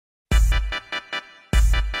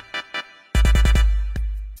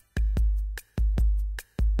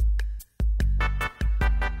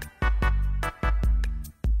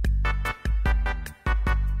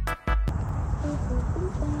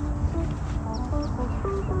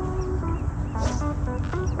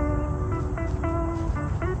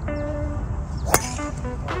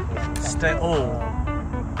stay. Oh.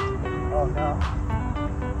 Oh no.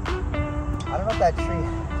 I don't know if that tree.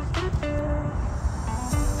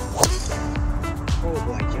 Oh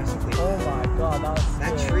boy, just wait. Oh my god,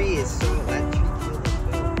 That tree is so. That tree killed us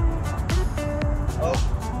both. Oh.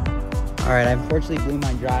 Alright, I unfortunately blew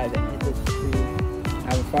my drive and hit this tree.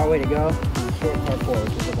 I have a far way to go on a short par 4,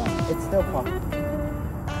 which is a bump. It's still fun.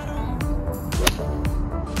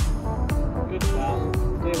 Good shot.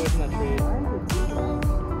 Stay away from that tree.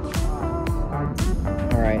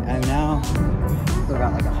 Alright, I'm now still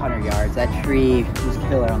got like 100 yards. That tree was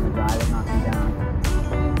killer on the drive. It knocked me down.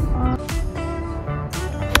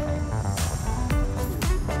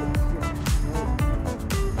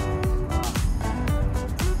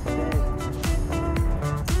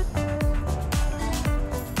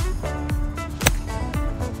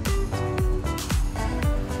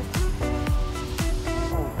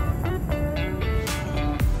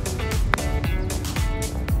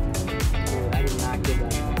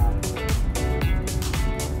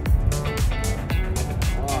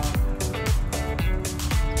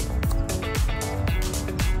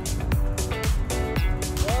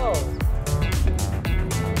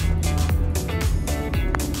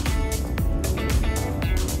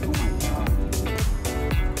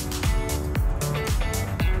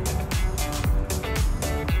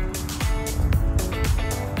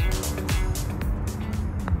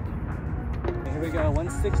 Here we go,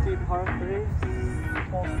 160 par 3,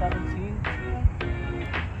 hole 17.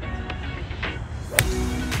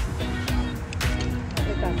 I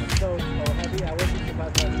think that's so heavy. I wasn't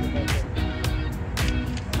surprised by that.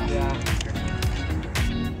 Yeah.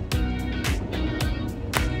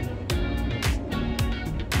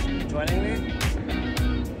 Joining me?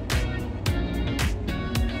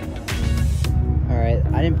 Alright,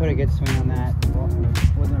 I didn't put a good swing on that. Well, it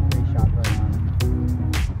wasn't a pretty shot put on.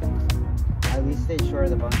 I at least stayed short of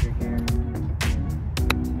the bunker here.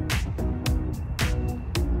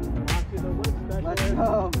 Let's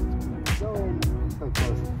go! Go in. So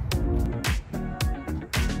close.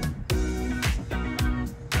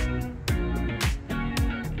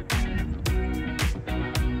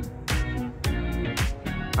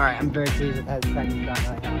 Alright, I'm very pleased with that second shot that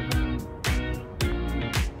I had.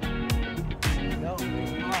 No.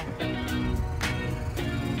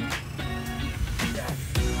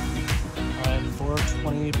 Alright,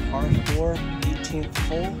 420 par 4, 18th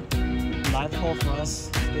hole. 9th hole for us,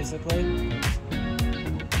 basically.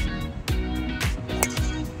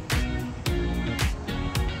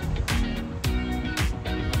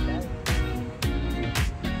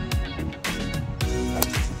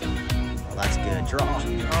 Well, that's good. Draw.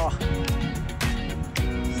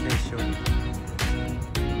 Stay short.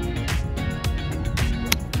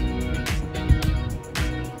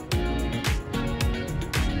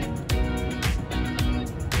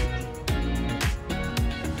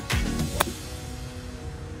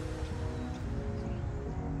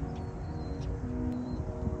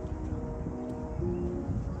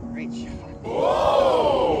 Great shot.